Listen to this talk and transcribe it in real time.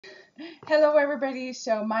Hello everybody,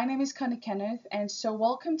 so my name is Connie Kenneth and so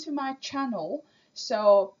welcome to my channel.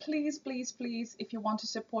 So please if you want to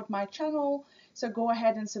support my channel, so go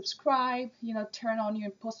ahead and subscribe, turn on your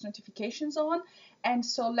post notifications on, and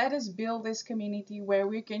so let us build this community where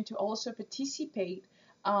we're going to also participate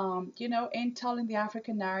in telling the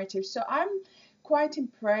African narrative. So I'm quite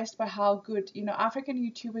impressed by how good African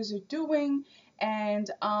YouTubers are doing, and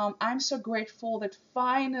I'm so grateful that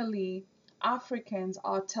finally Africans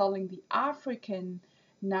are telling the African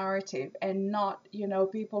narrative and not,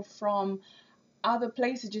 people from other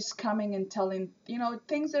places just coming and telling,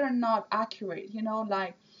 things that are not accurate.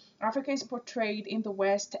 Like Africa is portrayed in the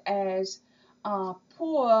West as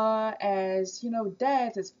poor, as,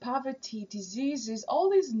 death, as poverty, diseases, all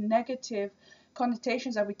these negative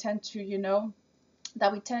connotations that we tend to,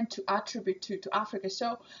 attribute to Africa.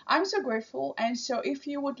 So I'm so grateful. And so if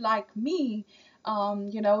you would like me,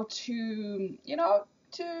 to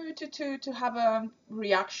have a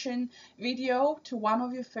reaction video to one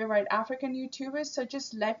of your favorite African YouTubers, so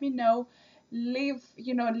just let me know. Leave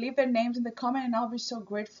their names in the comment, and I'll be so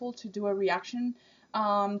grateful to do a reaction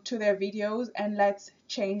to their videos, and let's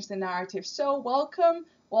change the narrative. So welcome.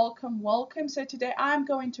 So today I'm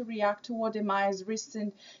going to react to WODE MAYA's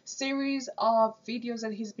recent series of videos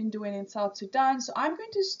that he's been doing in South Sudan. So I'm going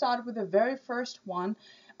to start with the very first one.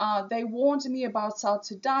 They warned me about South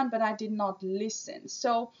Sudan, but I did not listen.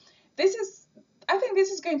 So I think this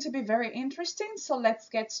is going to be very interesting. So let's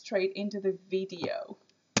get straight into the video.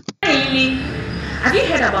 Amy, have you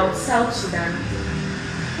heard about South Sudan?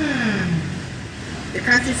 The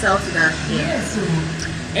country South Sudan. Yes.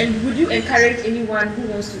 And would you encourage anyone who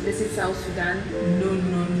wants to visit South Sudan? No.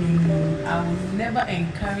 I will never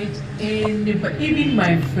encourage anybody, even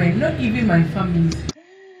my friend, not even my family.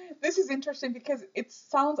 This is interesting because it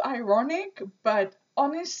sounds ironic, but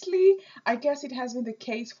honestly, I guess it has been the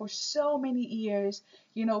case for so many years.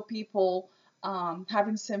 People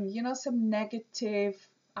having some negative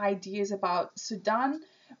ideas about Sudan,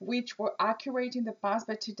 which were accurate in the past,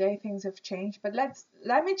 but today things have changed. But let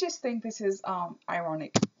me just think this is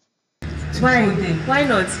ironic. Why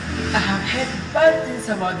not? I have heard bad things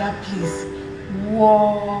about that place.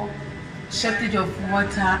 War, shortage of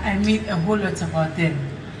water. I mean a whole lot about them.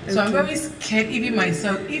 So I'm very scared, even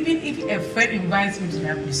myself. Even if a friend invites me to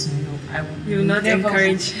that place, no, I will not never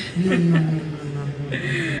encourage. No.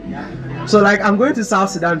 So I'm going to South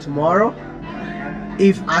Sudan tomorrow.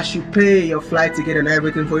 If I should pay your flight ticket and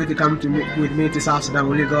everything for you to come with me to South Sudan,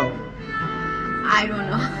 will you go? I don't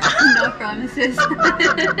know. No promises. No,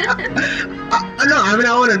 I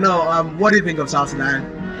want to know, what do you think of South Sudan?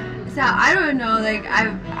 So I don't know.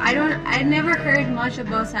 I never heard much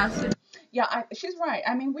about South Sudan. Yeah, she's right.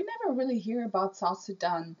 I mean, we never really hear about South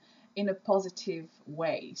Sudan in a positive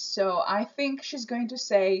way. So I think she's going to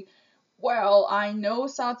say, well, I know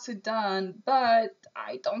South Sudan, but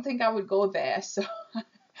I don't think I would go there. So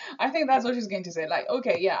I think that's what she's going to say. Like,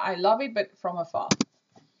 okay, yeah, I love it, but from afar.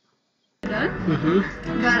 But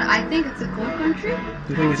I think it's a cool country.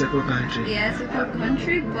 You think it's a cool country? Yeah, it's a cool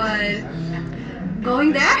country, but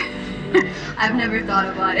going there, I've never thought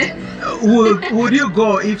about it. Would you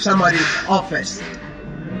go if somebody offers?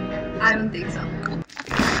 I don't think so.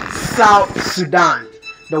 South Sudan,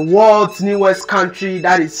 the world's newest country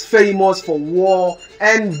that is famous for war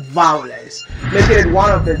and violence, making it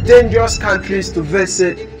one of the dangerous countries to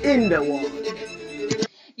visit in the world.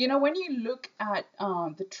 When you look at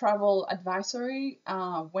the travel advisory,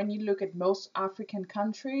 when you look at most African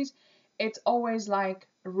countries, it's always like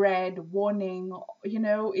red warning.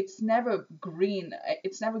 It's never green.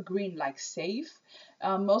 It's never green like safe.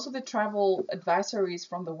 Most of the travel advisories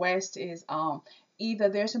from the West is either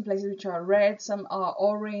there's some places which are red, some are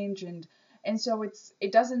orange, and so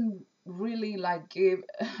it doesn't really give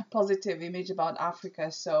a positive image about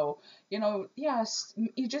Africa. So yes,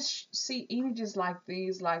 you just see images like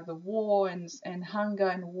these, like the war and hunger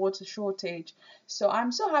and water shortage. So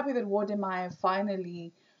I'm so happy that WODE MAYA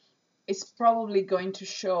finally is probably going to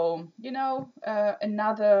show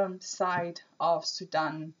another side of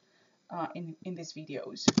Sudan in these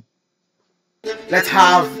videos. Let's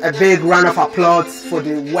have a big round of applause for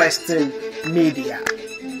the Western media.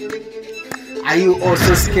 Are you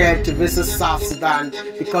also scared to visit South Sudan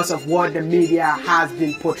because of what the media has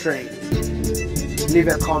been portraying? Leave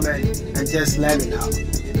a comment and just let me know.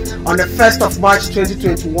 On the 1st of March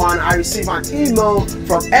 2021, I received an email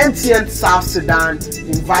from MTN South Sudan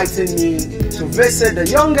inviting me to visit the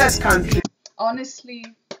youngest country. Honestly,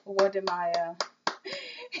 WODE MAYA,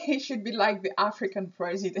 he should be like the African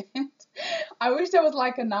president. I wish there was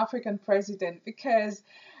like an African president, because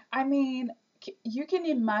I mean, you can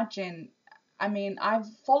imagine I mean, I've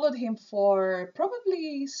followed him for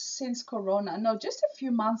probably since Corona, no, just a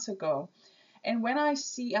few months ago. And when I've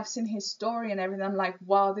seen his story and everything, I'm like,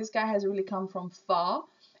 wow, this guy has really come from far.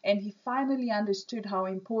 And he finally understood how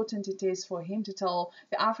important it is for him to tell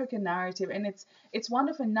the African narrative. And it's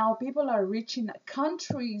wonderful. Now people are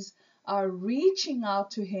countries are reaching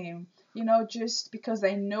out to him, you know, just because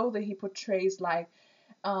they know that he portrays like,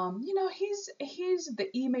 you know, he's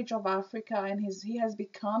the image of Africa, and he has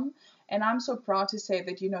become, and I'm so proud to say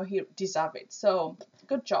that, you know, he deserves it. So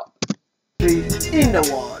good job. In the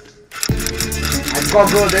world. I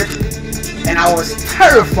googled it and I was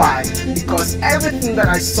terrified because everything that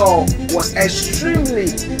I saw was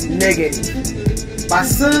extremely negative. But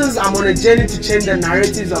since I'm on a journey to change the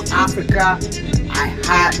narratives of Africa, I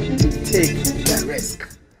had to take the risk.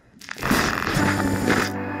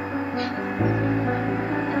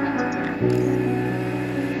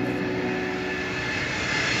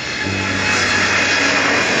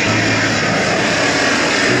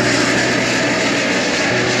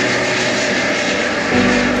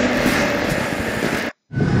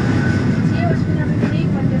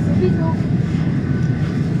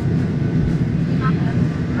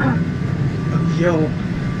 Yo.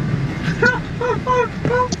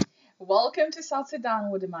 Welcome to South Sudan,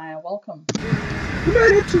 WODE MAYA. Welcome. You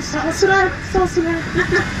made it to South Sudan.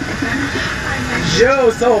 Yo,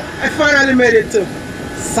 so I finally made it to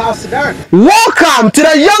South Sudan. Welcome to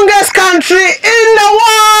the youngest country in the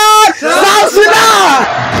world, South Sudan.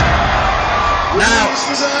 Now,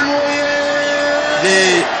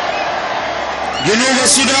 the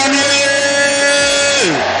Nilo-Saharan.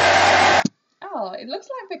 Oh, it looks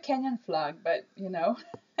like the Kenyan flag, but you know,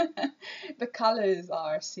 the colors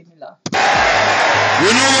are similar.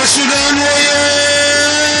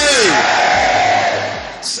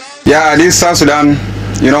 Yeah, this South Sudan,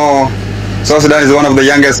 you know, South Sudan is one of the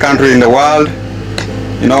youngest countries in the world.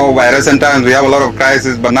 You know, by recent times we have a lot of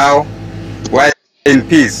crises, but now we're in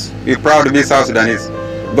peace. We're proud to be South Sudanese.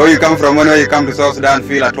 Though you come from anywhere, you come to South Sudan,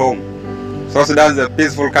 feel at home. South Sudan is a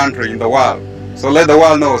peaceful country in the world. So let the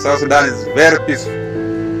world know South Sudan is very peaceful.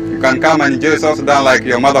 You can come and enjoy South Sudan like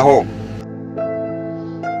your mother home.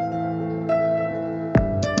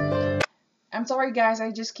 I'm sorry guys,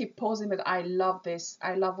 I just keep pausing, but I love this.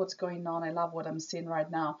 I love what's going on. I love what I'm seeing right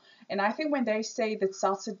now. And I think when they say that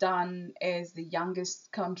South Sudan is the youngest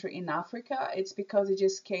country in Africa, it's because it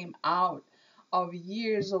just came out of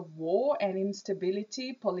years of war and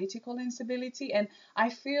instability, political instability. And I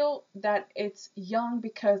feel that it's young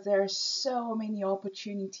because there are so many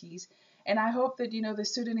opportunities. And I hope that, you know, the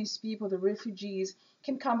Sudanese people, the refugees,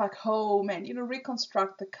 can come back home and, you know,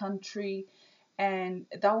 reconstruct the country. And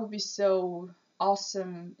that would be so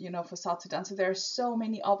awesome, you know, for South Sudan. So there are so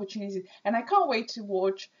many opportunities. And I can't wait to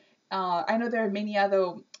watch. I know there are many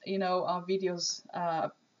other, you know, videos,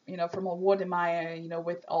 you know, from WODE MAYA, you know,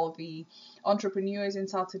 with all the entrepreneurs in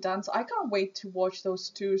South Sudan. So I can't wait to watch those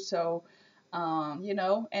too. So, you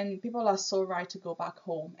know, and people are so right to go back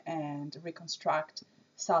home and reconstruct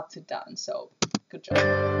South Sudan. So good job.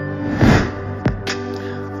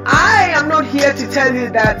 I am not here to tell you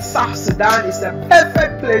that South Sudan is a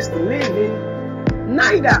perfect place to live in.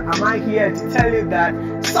 Neither am I here to tell you that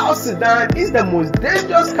South Sudan is the most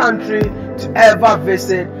dangerous country to ever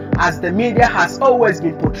visit, as the media has always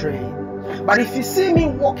been portraying. But if you see me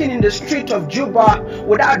walking in the street of Juba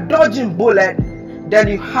without dodging bullet, then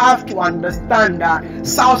you have to understand that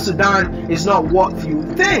South Sudan is not what you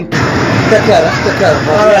think. Take care.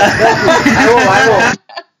 I will.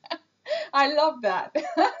 I love that.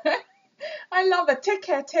 I love that. Take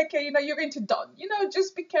care. You know, you're going to die. You know,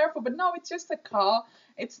 just be careful. But no, it's just a car.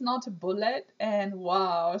 It's not a bullet. And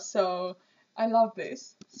wow. So I love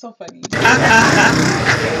this. So funny.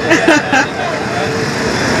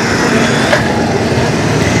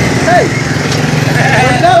 Hey!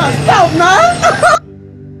 Stop, man!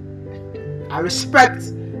 I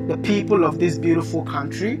respect the people of this beautiful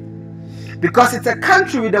country, because it's a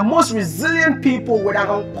country with the most resilient people with an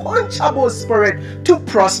unquenchable spirit to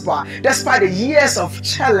prosper despite the years of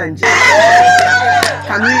challenges.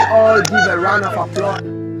 Can we all give a round of applause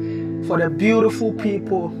for the beautiful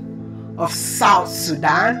people of South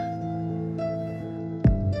Sudan?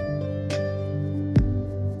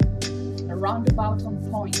 A roundabout on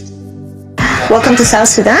point. Welcome to South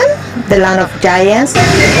Sudan, the land of giants. I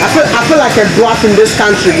feel like a dwarf in this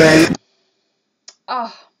country, man.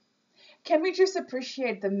 Ah. Can we just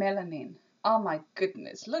appreciate the melanin? Oh my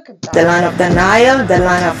goodness, look at that. The land of the Nile, the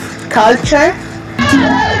land of culture.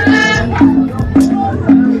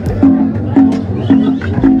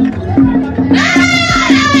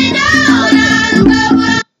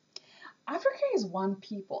 Africa is one one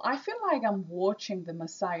people. I feel like I'm watching the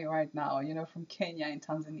Maasai right now, you know, from Kenya and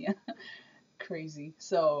Tanzania. Crazy.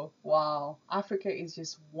 So, wow, Africa is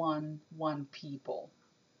just one people.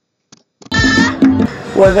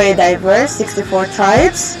 We're very diverse, 64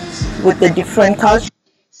 tribes with the different cultures.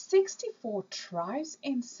 64 tribes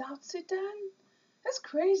in South Sudan? That's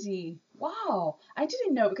crazy. Wow. I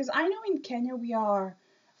didn't know, because I know in Kenya we are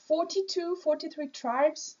 42, 43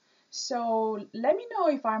 tribes. So let me know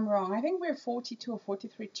if I'm wrong. I think we're 42 or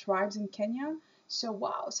 43 tribes in Kenya. So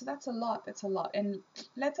wow, so that's a lot. That's a lot. And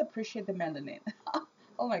let's appreciate the melanin.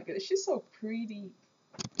 Oh my goodness, she's so pretty.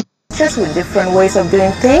 With different ways of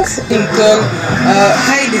doing things. Told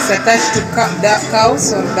hide is attached to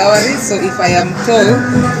cows or dowry, so if I am told,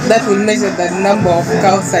 that will measure the number of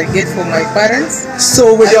cows I get for my parents.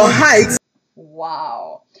 So with your height.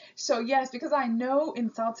 Wow. So yes, because I know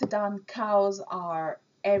in South Sudan cows are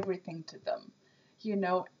everything to them. You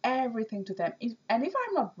know, everything to them. And if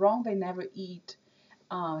I'm not wrong, they never eat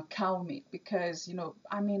cow meat because, you know,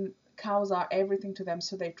 I mean, cows are everything to them,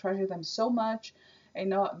 so they treasure them so much. You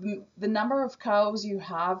know, the number of cows you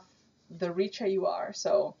have, the richer you are.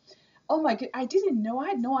 So, oh my god, I didn't know. I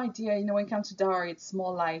had no idea. You know, when it comes to dowry, it's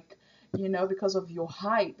more like, you know, because of your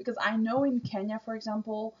height. Because I know in Kenya, for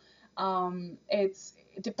example, it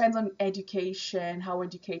depends on education, how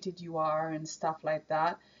educated you are, and stuff like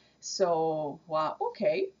that. So, wow,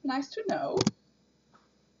 okay, nice to know.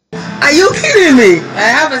 Are you kidding me? I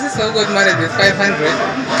have a sister who got married with 500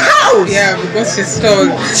 cows. Yeah, because she's tall.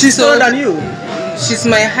 She's taller than you. She's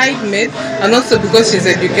my height mate, and also because she's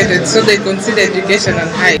educated, so they consider education and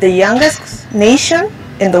height. The youngest nation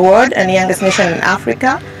in the world and the youngest nation in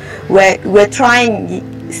Africa. We're trying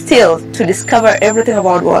still to discover everything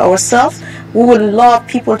about ourselves. We would love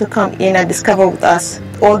people to come in and discover with us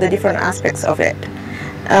all the different aspects of it.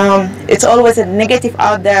 It's always a negative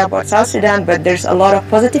out there about South Sudan, but there's a lot of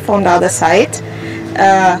positive on the other side.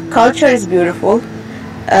 Culture is beautiful.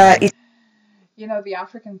 You know, the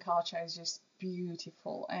African culture is just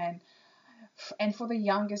beautiful, and for the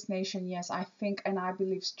youngest nation, yes, I think and I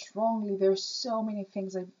believe strongly there's so many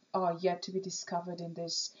things that are yet to be discovered in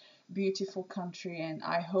this beautiful country, and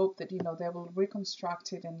I hope that, you know, they will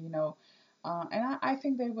reconstruct it, and you know, and I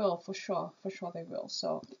think they will, for sure they will.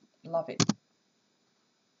 So love it.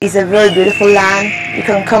 It's a very beautiful land. You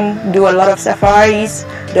can come do a lot of safaris,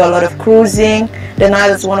 do a lot of cruising. The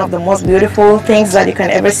Nile is one of the most beautiful things that you can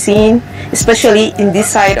ever see, especially in this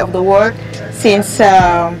side of the world, since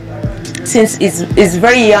it's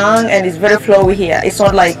very young and it's very flowy here. It's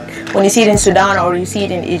not like when you see it in Sudan or you see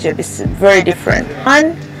it in Egypt. It's very different.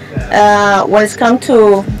 And when it's come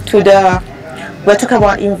to we're talking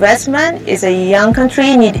about investment. It's a young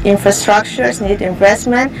country, need infrastructures, need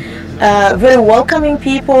investment. Very welcoming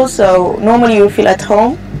people, so normally you feel at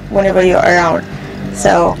home whenever you're around.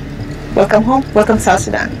 So welcome home, welcome South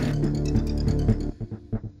Sudan.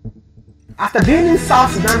 After being in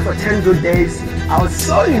South Sudan for 10 good days, I was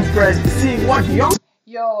so impressed to see what young...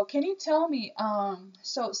 Yo, can you tell me,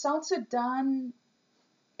 so South Sudan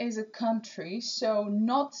is a country, so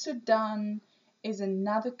North Sudan is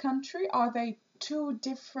another country? Are they two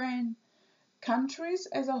different countries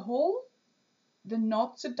as a whole? The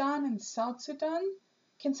North Sudan and South Sudan?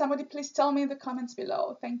 Can somebody please tell me in the comments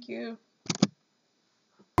below? Thank you.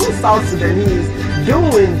 South Sudanese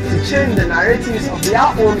doing to change the narratives of their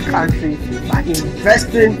own country by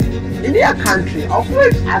investing in their country, of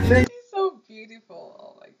which I think is so beautiful.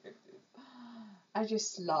 Oh my goodness. I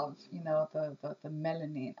just love, you know, the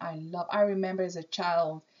melanin. I remember as a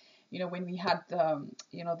child, you know, when we had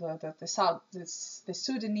you know, the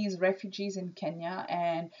Sudanese refugees in Kenya,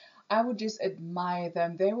 and I would just admire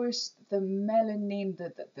them. There was the melanin,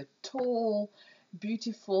 the tall,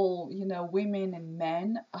 beautiful, you know, women and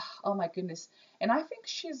men. Oh my goodness. And I think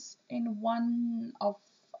she's in one of,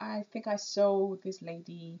 I think I saw this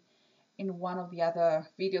lady in one of the other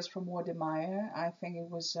videos from WODE MAYA. I think it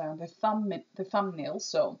was the thumbnail.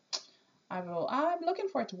 So I'm looking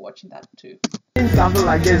forward to watching that too. Something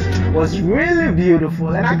like this was really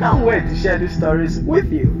beautiful, and I can't wait to share these stories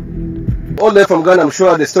with you. All the way from Ghana, I'm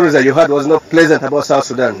sure the stories that you had was not pleasant about South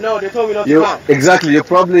Sudan. No, they told me not to come. Exactly, you're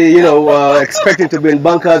probably, you know, expecting to be in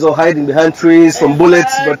bunkers or hiding behind trees from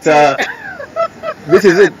bullets, but this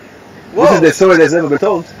is it. Whoa. This is the story that's never been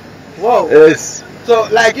told. Whoa. Yes. So,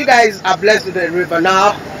 like, you guys are blessed with the river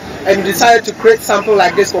now, and you decided to create something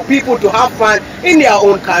like this for people to have fun in their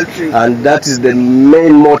own country. And that is the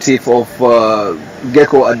main motive of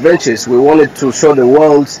Gecko Adventures. We wanted to show the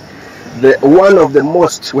world one of the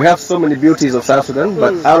most, we have so many beauties of South Sudan,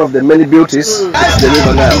 but out of the many beauties, the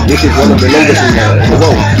river Nile, which is one of the longest in the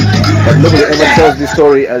world. but nobody ever tells this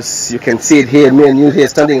story as you can see it here. Me and you here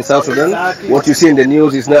standing in South Sudan. What you see in the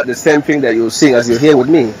news is not the same thing that you're seeing as you're here with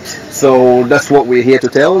me. So that's what we're here to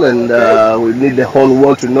tell, and we need the whole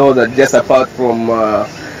world to know that just apart from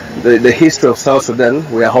the history of South Sudan,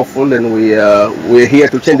 we are hopeful, and we're here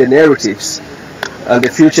to change the narratives, and the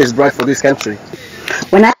future is bright for this country.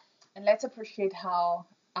 And let's appreciate how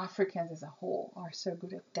Africans as a whole are so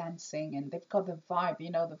good at dancing, and they've got the vibe, you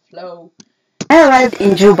know, the flow. I arrived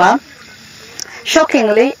in Juba.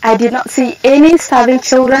 Shockingly, I did not see any starving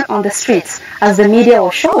children on the streets, as the media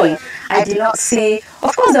was showing. I did not see,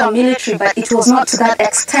 of course, there were military, but it was not to that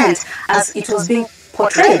extent as it was being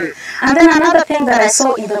portrayed. And then another thing that I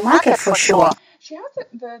saw in the market for sure. She has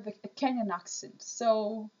the Kenyan accent,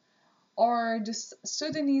 so, or does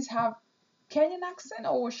Sudanese have Kenyan accent,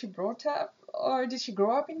 or was she brought up, or did she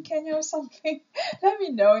grow up in Kenya or something? Let me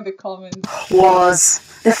know in the comments. Was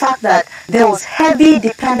the fact that there was heavy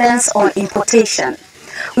dependence on importation.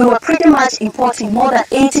 We were pretty much importing more than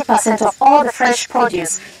 80% of all the fresh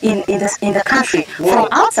produce in the country from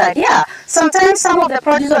outside. Yeah, sometimes some of the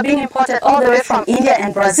produce are being imported all the way from India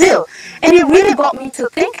and Brazil, and it really got me to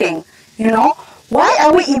thinking, you know, why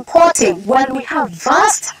are we importing when we have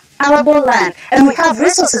vast arable land and we have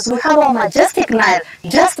resources? We have our majestic Nile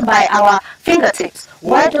just by our fingertips.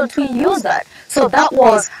 Why don't we use that? So that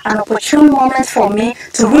was an opportune moment for me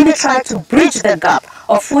to really try to bridge the gap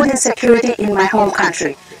of food insecurity in my home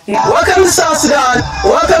country. Welcome to South Sudan.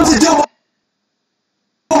 Welcome to Juba.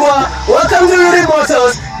 Welcome to Rudy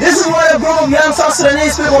Motors. This is where a group of young South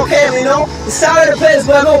Sudanese people came, you know. It's started a place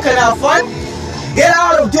where people can have fun, get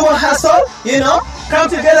out of Juba hustle, you know, come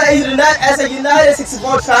together as a united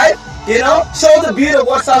 64 tribe, you know, show the beauty of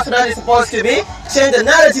what South Sudan is supposed to be, change the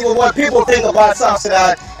narrative of what people think about South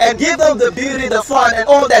Sudan, and give them the beauty, the fun, and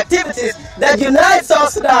all the activities that unite South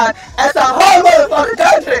Sudan as a whole motherfucking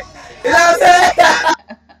country. You know what I'm saying?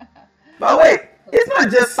 But wait, it's not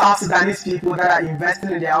just South Sudanese people that are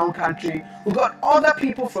investing in their own country. We've got other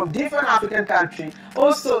people from different African countries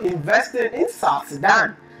also investing in South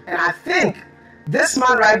Sudan. And I think this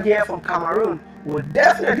man right here from Cameroon will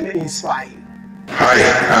definitely inspire you. Hi,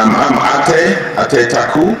 I'm Ate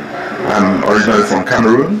Taku. I'm originally from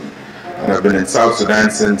Cameroon, and I've been in South Sudan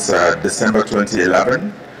since December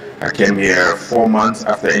 2011. I came here 4 months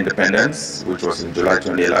after independence, which was in July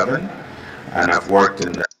 2011, and I've worked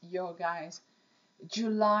in the... Yo guys,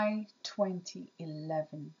 July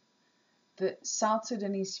 2011. The South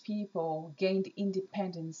Sudanese people gained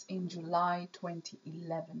independence in July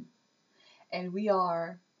 2011. And we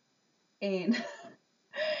are in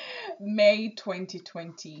May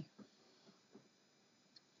 2020.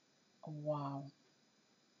 Wow.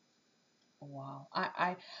 Wow.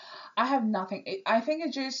 I have nothing. I think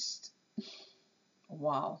it just...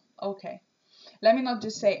 Wow. Okay. Let me not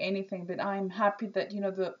just say anything, but I'm happy that, you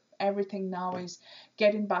know, everything now is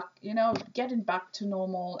getting back, you know, getting back to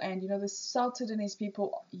normal. And, you know, the South Sudanese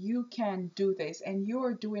people, you can do this, and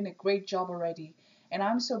you're doing a great job already. And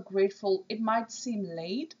I'm so grateful. It might seem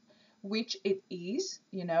late, which it is,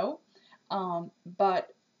 you know,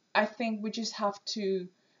 but I think we just have to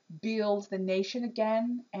build the nation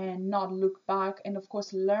again and not look back, and of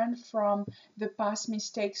course learn from the past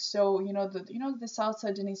mistakes, so the South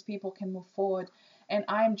Sudanese people can move forward. And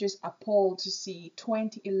I am just appalled to see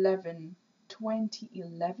 2011,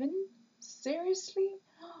 seriously.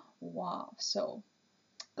 Wow. So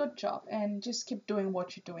good job, and just keep doing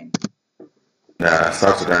what you're doing.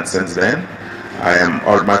 South Sudan since then.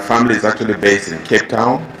 My family is actually based in Cape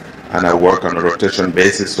Town, and I work on a rotation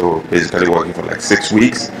basis, so basically working for like 6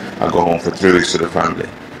 weeks. I go home for 3 weeks to the family.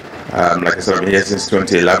 Like I said, I've been here since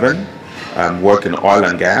 2011. Work in oil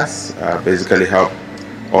and gas, basically help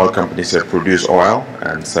oil companies here produce oil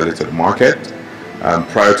and sell it to the market.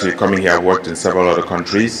 Prior to coming here, I worked in several other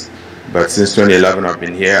countries, but since 2011 I've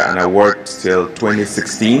been here, and I worked till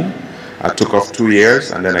 2016. I took off 2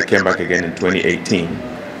 years, and then I came back again in 2018.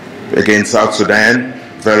 Again, South Sudan,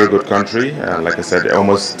 very good country. Like I said,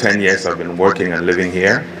 almost 10 years I've been working and living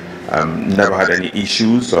here. Never had any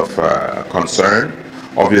issues of concern.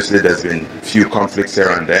 Obviously, there's been few conflicts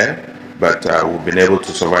here and there, but we've been able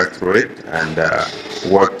to survive through it and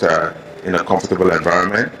worked in a comfortable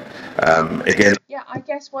environment. Again, yeah, I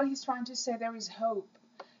guess what he's trying to say, there is hope.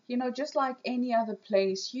 You know, just like any other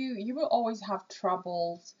place, you will always have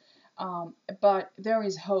troubles. But there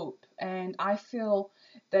is hope, and I feel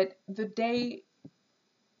that the day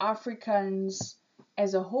Africans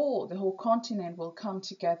as a whole, the whole continent, will come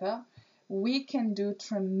together, we can do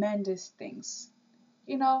tremendous things.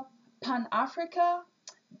 You know, Pan-Africa,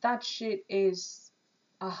 that shit is,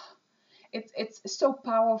 it's so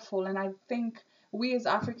powerful, and I think we as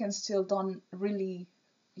Africans still don't really,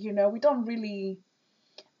 we don't really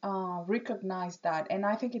recognize that. And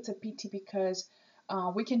I think it's a pity because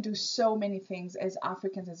we can do so many things as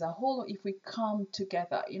Africans as a whole if we come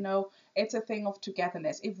together. It's a thing of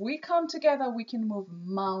togetherness. If we come together, we can move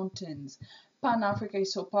mountains. Pan-Africa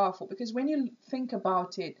is so powerful because when you think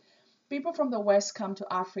about it, people from the West come to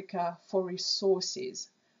Africa for resources.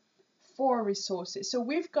 So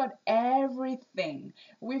we've got everything.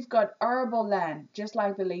 We've got arable land, just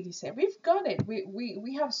like the lady said. We've got it.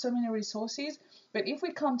 We have so many resources. But if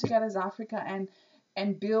we come together as Africa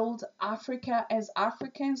and build Africa as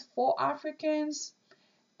Africans for Africans,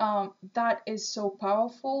 that is so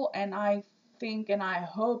powerful. And I think and I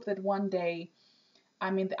hope that one day,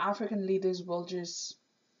 the African leaders will just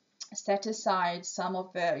set aside some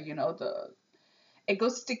of the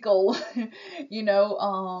egotistical,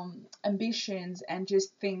 ambitions and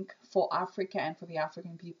just think for Africa and for the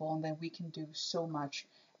African people, and then we can do so much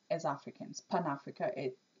as Africans. Pan-Africa,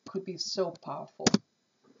 it could be so powerful.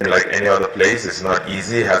 Like any other place, it's not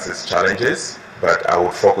easy, it has its challenges, but I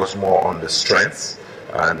would focus more on the strengths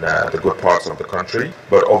and the good parts of the country.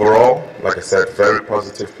 But overall, like I said, very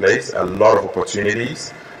positive place, a lot of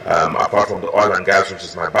opportunities. Apart from the oil and gas, which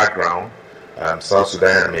is my background, South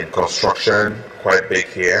Sudan, construction, quite big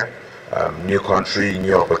here. New country,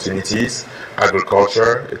 new opportunities.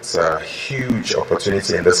 Agriculture, it's a huge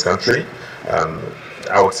opportunity in this country.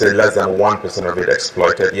 I would say less than 1% of it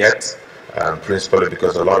exploited yet, principally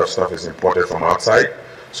because a lot of stuff is imported from outside.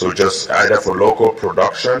 So just either for local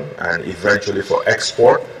production and eventually for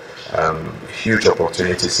export, huge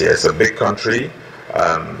opportunities here. It's a big country,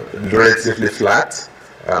 relatively flat,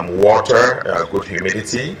 water, good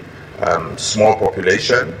humidity, small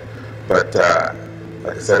population, but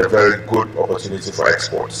like I said, a very good opportunity for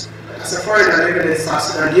exports. As a foreigner living in South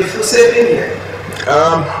Sudan, do you feel safe in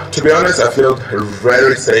here? To be honest, I feel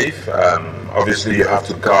very safe. Obviously, you have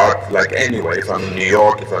to guard, like anywhere. If I'm in New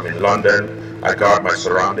York, if I'm in London, I guard my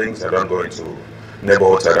surroundings. I don't go into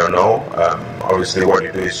neighborhoods I don't know. Obviously, what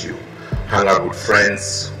you do is you hang out with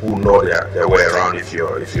friends who know their way around. If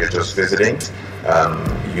you're just visiting,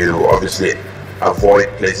 you obviously avoid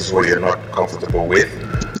places where you're not comfortable with.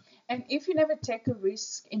 And if you never take a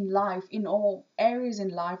risk in life, in all areas in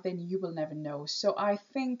life, then you will never know. So I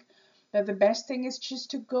think that the best thing is just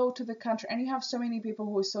to go to the country. And you have so many people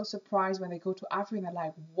who are so surprised when they go to Africa and they're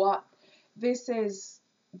like, what? This is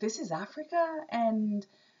Africa? And,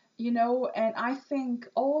 and I think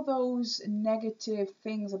all those negative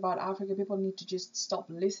things about Africa, people need to just stop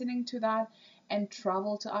listening to that and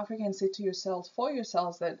travel to Africa and say to yourselves, for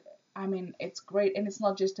yourselves, that it's great. And it's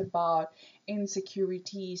not just about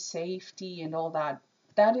insecurity, safety, and all that.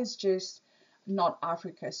 That is just not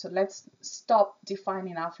Africa. So let's stop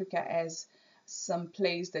defining Africa as some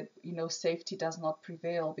place that, safety does not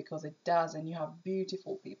prevail, because it does. And you have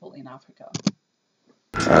beautiful people in Africa.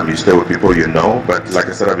 You stay with people you know, but like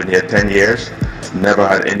I said, I've been here 10 years, never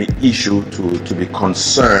had any issue to be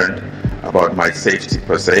concerned about my safety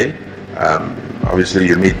per se. Obviously,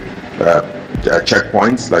 you meet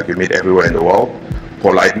checkpoints like you meet everywhere in the world.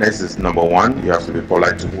 Politeness is number one. You have to be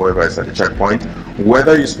polite to whoever is at the checkpoint.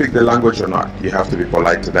 Whether you speak the language or not, you have to be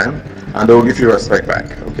polite to them, and they will give you respect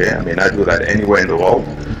back. Okay, I do that anywhere in the world.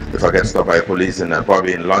 If I get stopped by police in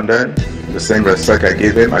probably in London, the same respect I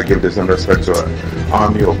give him, I give the same respect to an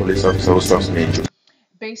army or police officer who stops me.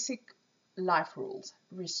 Basic life rules.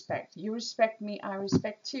 Respect. You respect me, I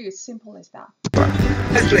respect you. It's simple as that.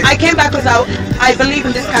 I came back because I believe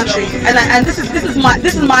in this country, and this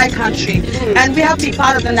is my country, and we have to be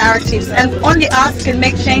part of the narratives, and only us can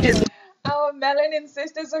make changes. Our melanin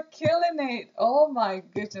sisters are killing it. Oh my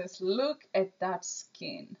goodness, look at that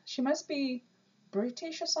skin. She must be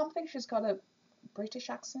British or something. She's got a British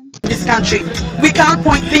accent. This country, we can't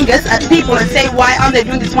point fingers at people and say, why aren't they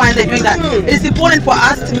doing this, why aren't they doing that? It's important for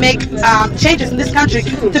us to make changes in this country,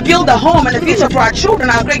 to build a home and a future for our children,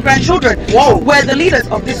 our great-grandchildren. Whoa. We're the leaders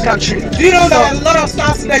of this country. Do you know that a lot of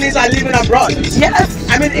South Sudanese are living abroad? Yes.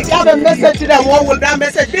 If you have a message to them, what will that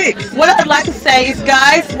message be? What I'd like to say is,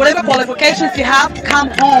 guys, whatever qualifications you have, come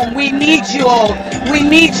home. We need you all. We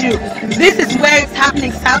need you. This is where it's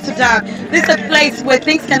happening, South Sudan. This is a place where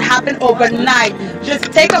things can happen overnight.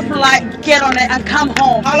 Just take a flight, get on it, and come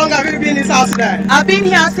home. How long have you been in South Sudan? I've been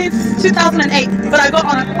here since 2008, but I go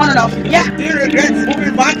on and off. Yeah. Do you regret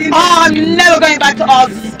moving back in? Oh, I'm never going back to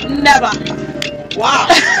Oz. Never. Wow.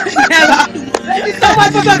 Never. Thank you so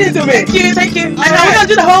much for talking to me. Thank you. And now we're going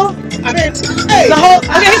to do the whole... hey. The whole...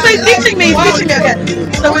 Okay, he's teaching me. He's teaching me again.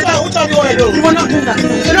 So which one do you want to do? We're not doing that.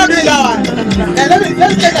 You're not doing that one? And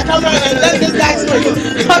let's take the camera and let this guy show you.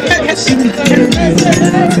 Okay.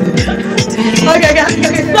 Okay, guys.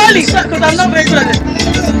 Okay, slowly, because I'm not very good at it.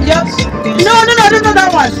 Yep. No, I don't know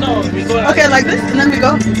that one. Okay, like this, and then we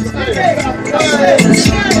go.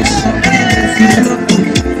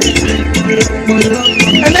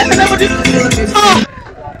 And then we do. Oh.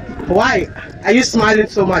 Why are you smiling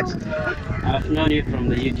so much? I've known you from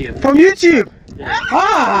the YouTube. From YouTube? Yeah.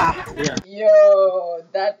 Ah! Yeah. Yo,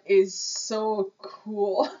 that is so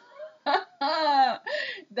cool.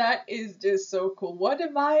 That is just so cool.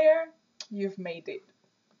 Wode Maya, you've made it.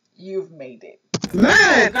 You've made it.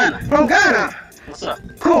 Man, from Ghana. What's up?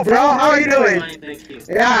 Cool, bro. How are you doing? Fine, thank you.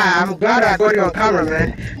 Yeah, I'm glad I got you on camera,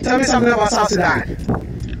 man. Tell me something about South Sudan.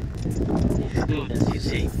 It's good, as you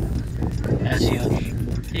say. As you're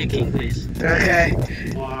taking this. Okay.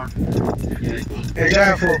 More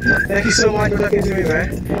Enjoyable. Thank you so much for talking to me, man.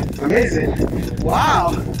 Amazing.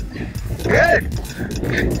 Wow. Good.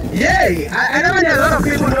 Yay. I never knew a lot of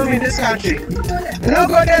people know me in this country. No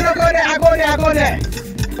go there, no go there. I go there.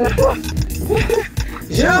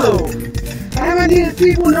 Yo. I never knew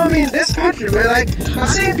people know me in this country, man. Like, I'm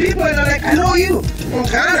seeing people and they're like, I know you from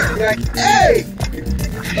Ghana. You're like, hey.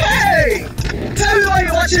 Tell me where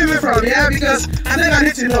you're watching me from, yeah? Because I think I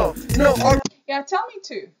need to know. Yeah, tell me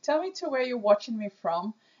too. Tell me too where you're watching me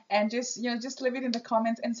from, and just just leave it in the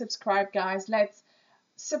comments and subscribe, guys. Let's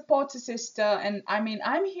support a sister. And I mean,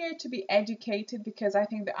 I'm here to be educated because I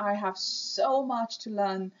think that I have so much to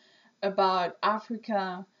learn about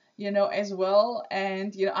Africa, as well.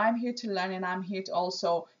 And I'm here to learn, and I'm here to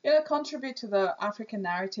also contribute to the African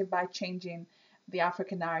narrative by changing the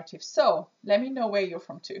African narrative. So let me know where you're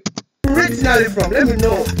from too. Originally from, let me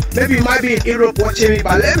know. Maybe you might be in Europe watching me,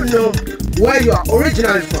 but let me know where you are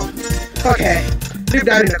originally from. Okay, leave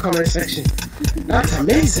that in the comment section. That's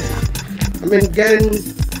amazing. I mean, getting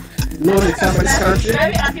known in somebody's country. Can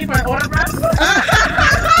I ask you for an autograph?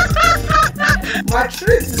 My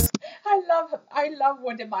treat. I love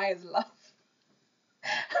Wode Maya's laugh.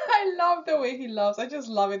 I love the way he laughs. I just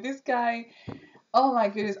love it. This guy. Oh my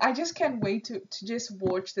goodness, I just can't wait to just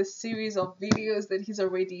watch the series of videos that he's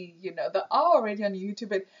already, that are already on YouTube.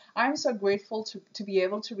 But I'm so grateful to be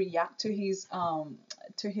able to react to his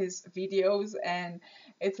videos, and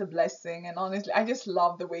it's a blessing. And honestly, I just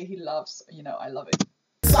love the way he loves, I love it.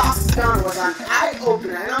 South Sudan was an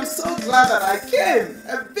eye-opener, and I'm so glad that I came.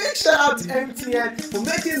 A big shout out to MTN for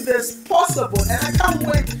making this possible, and I can't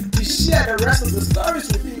wait to share the rest of the stories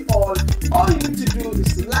with you all. All you need to do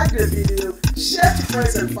is to like the video, share to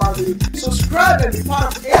friends and family, subscribe and be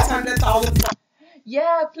part of 800,000.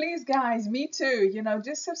 Yeah, please guys, me too.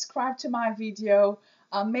 Just subscribe to my video.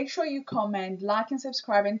 Make sure you comment, like and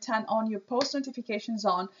subscribe, and turn on your post notifications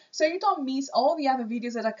on so you don't miss all the other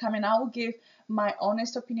videos that are coming. I will give my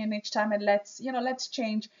honest opinion each time, and let's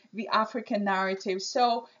change the African narrative.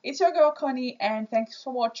 So it's your girl Connie, and thanks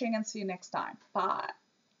for watching, and see you next time. Bye.